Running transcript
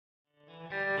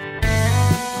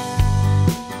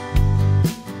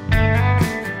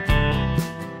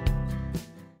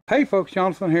Hey folks,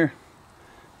 Jonathan here.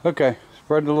 Okay,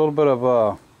 spreading a little bit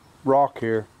of rock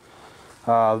here.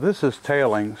 This is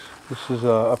tailings. This is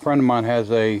a friend of mine has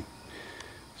a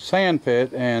sand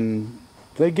pit, and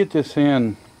they get this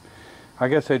in. I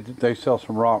guess they sell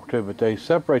some rock too, but they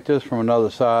separate this from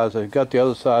another size. They've got the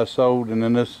other size sold, and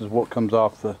then this is what comes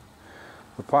off the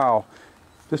pile.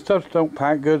 This stuff don't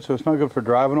pack good, so it's not good for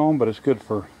driving on, but it's good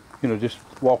for, you know, just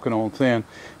walking on thin.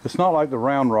 It's not like the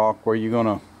round rock where you're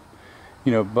gonna,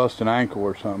 you know, bust an ankle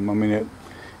or something. I mean,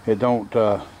 it don't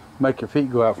make your feet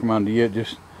go out from under you.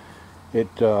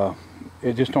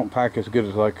 It just don't pack as good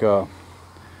as like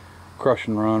crush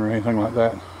and run or anything like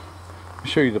that. I'll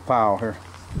show you the pile here.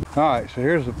 All right, so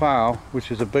here's the pile,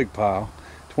 which is a big pile,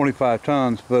 25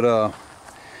 tons, but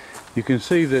you can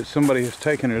see that somebody has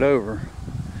taken it over.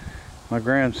 My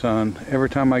grandson,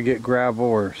 every time I get gravel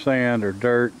or sand or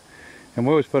dirt, and we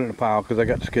always put it in a pile because I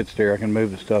got the skid steer, I can move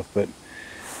the stuff, but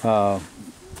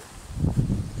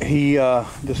he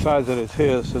decides that it's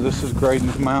his. So this is grading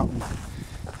his mountain,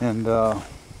 and I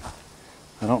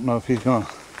don't know if he's gonna,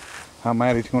 how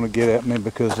mad he's gonna get at me,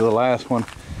 because of the last one,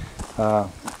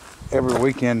 every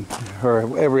weekend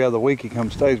or every other week he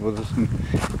comes stays with us, and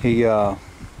he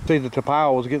see that the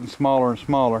pile was getting smaller and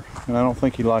smaller, and I don't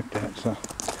think he liked that. So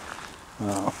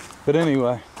but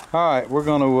anyway, all right, we're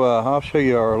gonna I'll show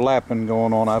you our lapping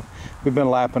going on. We've been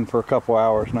lapping for a couple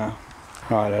hours now.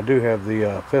 All right, I do have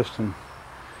the piston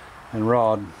and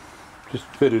rod just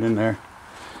fitted in there.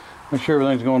 Make sure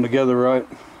everything's going together right.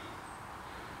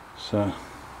 So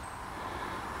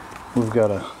we've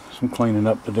got some cleaning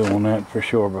up to do on that for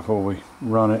sure before we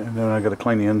run it, and then I got to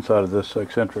clean the inside of this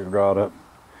eccentric rod up.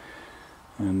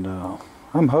 And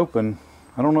I'm hoping,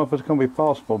 I don't know if it's going to be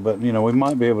possible, but you know, we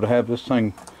might be able to have this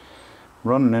thing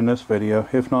running in this video.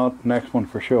 If not, next one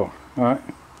for sure. All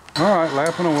right,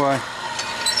 lapping away.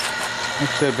 Like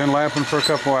I said, been lapping for a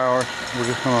couple hours. We're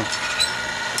just gonna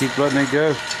keep letting it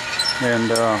go,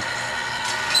 and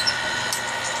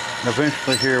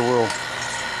eventually here we'll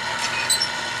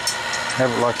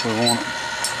have it like we want it.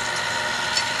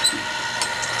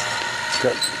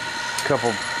 Got a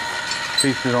couple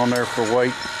pieces on there for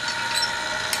weight.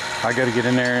 I got to get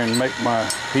in there and make my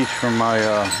piece from my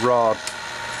rod,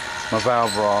 my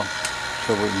valve rod,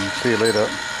 so we can seal it up.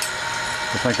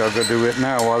 I think I'll go do it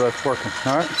now while that's working.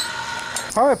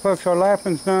 All right, folks, our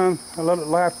lapping's done. I let it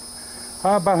lap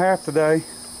about half the day,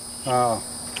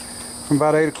 from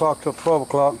about 8 o'clock till 12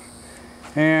 o'clock.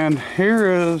 And here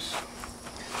is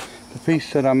the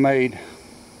piece that I made.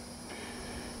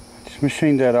 Just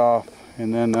machined that off,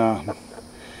 and then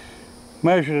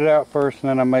measured it out first, and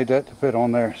then I made that to fit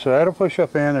on there. So that'll push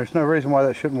up in. There's no reason why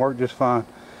that shouldn't work just fine.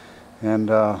 And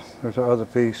there's our other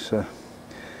piece. All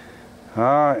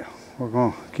right, we're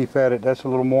going to keep at it. That's a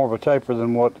little more of a taper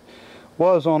than what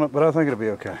was on it, but I think it'll be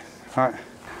okay. All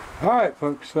right,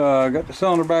 folks. Got the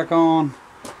cylinder back on.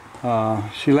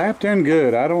 She lapped in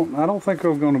good. I don't think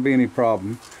there's going to be any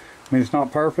problem. I mean, it's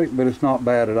not perfect, but it's not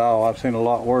bad at all. I've seen a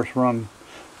lot worse run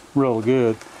real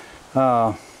good.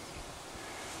 Let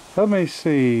me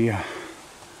see.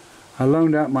 I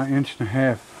loaned out my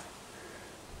 1.5-inch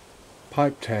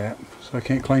pipe tap, so I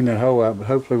can't clean that hole out, but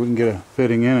hopefully we can get a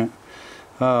fitting in it.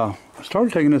 I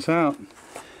started taking this out.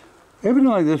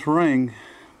 Evidently this ring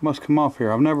must come off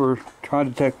here. I've never tried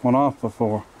to take one off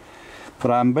before, but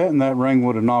I'm betting that ring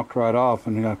would have knocked right off,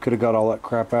 and I could have got all that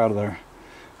crap out of there.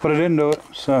 But I didn't do it,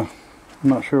 so I'm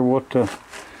not sure what to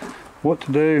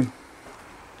do.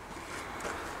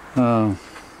 I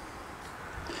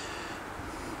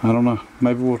don't know.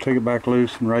 Maybe we'll take it back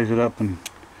loose and raise it up and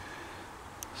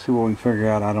see what we can figure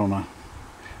out. I don't know.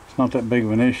 It's not that big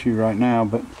of an issue right now,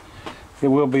 but it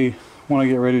will be when I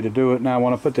get ready to do it. Now,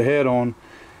 when I put the head on,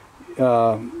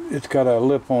 it's got a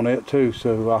lip on it too,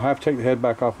 so I'll have to take the head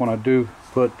back off when I do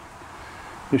put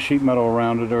the sheet metal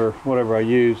around it or whatever I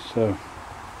use, so,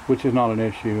 which is not an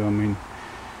issue. I mean,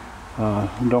 I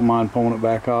don't mind pulling it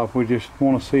back off. We just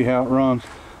want to see how it runs.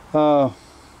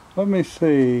 Let me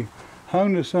see.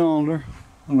 Hone the cylinder.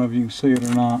 I don't know if you can see it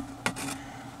or not.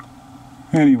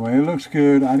 Anyway, it looks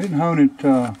good. I didn't hone it.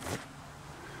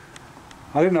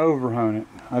 I didn't over hone it.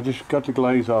 I just got the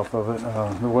glaze off of it.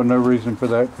 There wasn't no reason for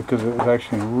that because it was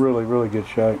actually in really, really good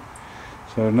shape.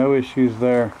 So no issues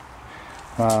there.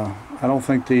 I don't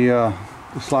think the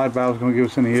slide valve is going to give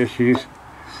us any issues.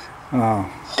 I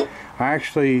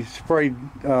actually sprayed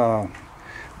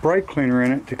brake cleaner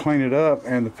in it to clean it up,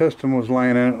 and the piston was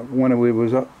laying in it when we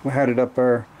had it up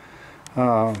there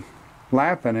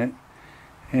lapping it,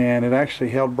 and it actually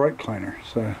held brake cleaner.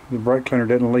 So the brake cleaner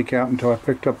didn't leak out until I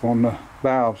picked up on the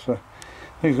valve. So I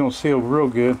think it's going to seal real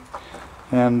good.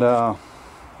 And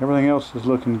Everything else is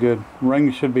looking good.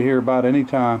 Ring should be here about any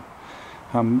time.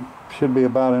 Should be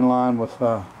about in line with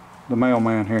the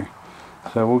mailman here.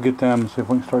 So we'll get them and see if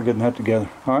we can start getting that together.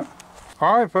 Alright.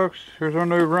 Alright folks, here's our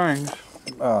new rings.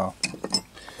 Got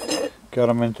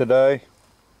them in today.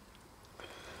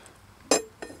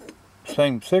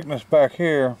 Same thickness back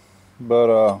here, but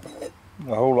a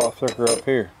whole lot thicker up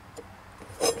here.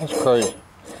 That's crazy.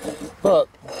 But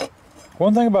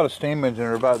one thing about a steam engine,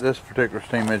 or about this particular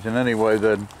steam engine anyway,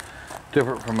 that's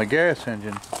different from a gas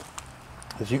engine,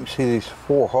 is you can see these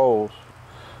 4 holes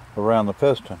around the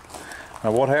piston.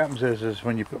 Now what happens is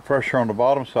when you put pressure on the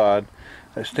bottom side,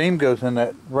 that steam goes in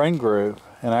that ring groove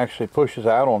and actually pushes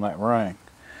out on that ring.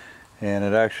 And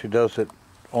it actually does it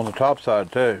on the top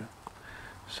side too.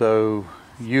 So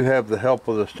you have the help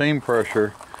of the steam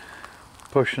pressure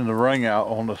pushing the ring out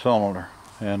on the cylinder.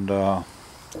 And the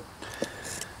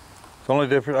only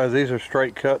difference, these are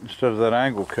straight cut instead of that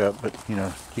angle cut, but you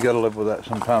know, you got to live with that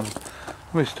sometimes.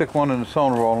 Let me stick one in the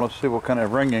cylinder wall and let's see what kind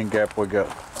of ring end gap we got.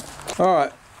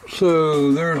 Alright,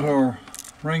 so there's our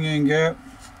ring end gap.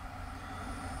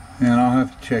 And I'll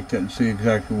have to check that and see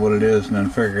exactly what it is and then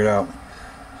figure it out.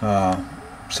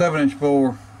 7-inch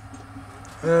bore.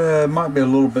 It might be a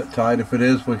little bit tight. If it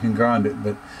is, we can grind it,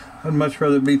 but I'd much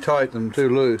rather it be tight than too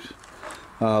loose.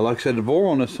 Like I said, the bore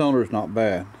on this cylinder is not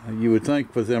bad. You would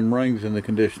think with them rings in the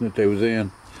condition that they was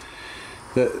in,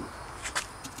 that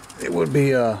it would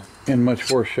be in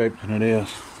much worse shape than it is.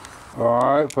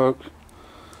 Alright folks,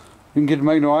 we didn't get to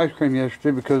make no ice cream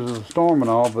yesterday because of the storm and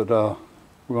all, but we're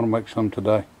going to make some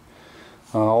today.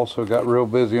 Also got real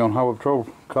busy on highway patrol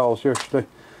calls yesterday,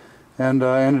 and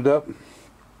ended up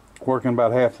working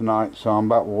about half the night, so I'm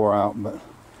about wore out. But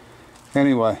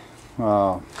anyway,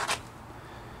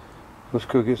 let's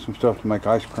go get some stuff to make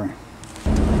ice cream.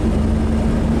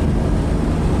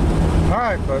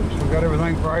 Alright folks, we got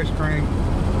everything for ice cream.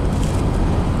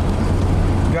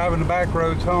 Driving the back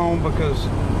roads home because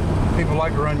people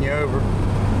like to run you over.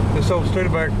 This old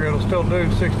Studebaker, it'll still do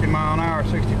 60 mile an hour,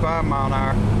 65 mile an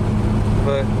hour,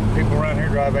 but people around here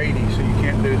drive 80, so you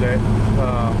can't do that.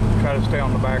 Try to stay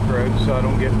on the back roads so I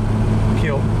don't get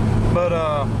killed. But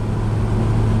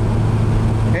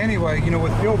anyway, you know,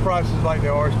 with fuel prices like they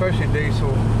are, especially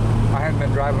diesel, I haven't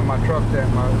been driving my truck that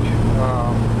much,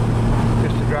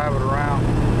 just to drive it around.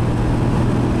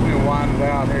 I'm gonna wind it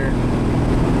out here.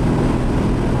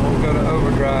 We'll go to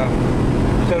overdrive.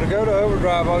 So to go to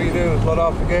overdrive, all you do is let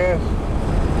off the gas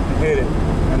and hit it,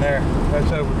 and there,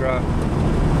 that's overdrive.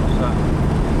 So,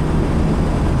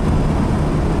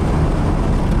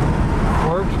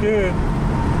 works good.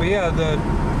 But yeah,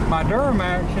 my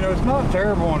Duramax, you know, it's not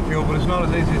terrible on fuel, but it's not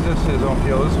as easy as this is on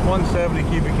fuel. This is 170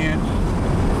 cubic inch,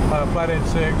 flathead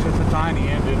 6. It's a tiny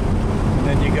engine. And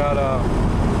then you got a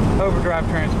overdrive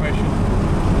transmission.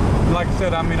 Like I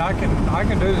said, I mean, I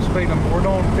can do the speed limit. We're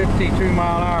doing 52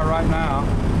 mile an hour right now.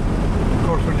 Of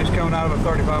course, we're just coming out of a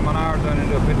 35 mile an hour zone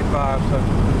into a 55, so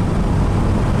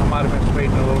I might have been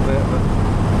speeding a little bit, but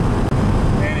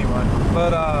anyway.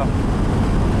 But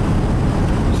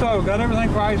so got everything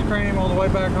for ice cream on the way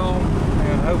back home,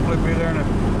 and hopefully be there in a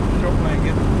short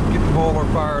minute and get the boiler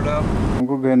fired up. We'll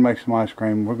go ahead and make some ice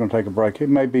cream. We're going to take a break. It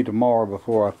may be tomorrow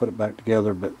before I put it back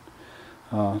together, but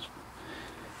it's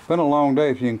been a long day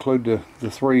if you include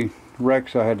the 3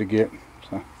 wrecks I had to get.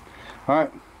 So, all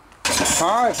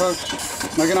right,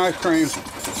 folks, making ice cream.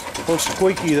 A little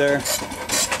squeaky there.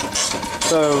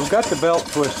 So got the belt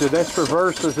twisted. That's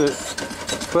reverses it,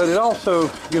 but it also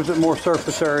gives it more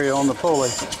surface area on the pulley.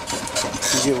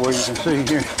 You get where you can see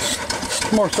here.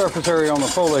 More surface area on the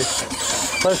pulley.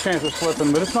 Less chance of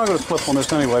slipping, but it's not going to slip on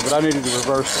this anyway. But I needed to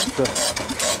reverse it.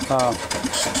 So,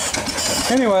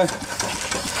 anyway.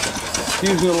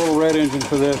 Using a little red engine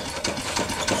for this.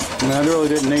 I mean, I really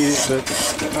didn't need it, but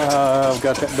I've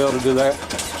got that belt to do that.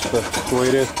 So that's the way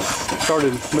it is.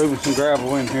 Started moving some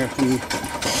gravel in here from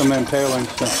some of them tailings.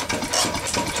 So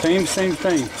steam.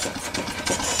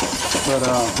 But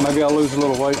maybe I'll lose a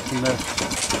little weight from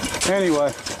this.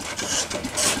 Anyway,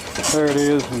 there it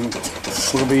is, and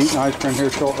we'll be eating ice cream here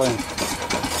shortly.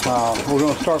 We're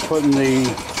going to start putting the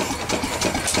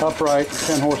upright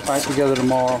 10 horse pack together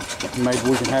tomorrow. Maybe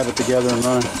we can have it together and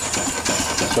running.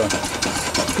 So,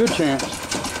 good chance.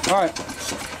 Alright.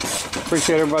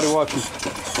 Appreciate everybody watching.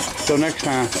 Till next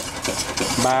time.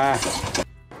 Bye.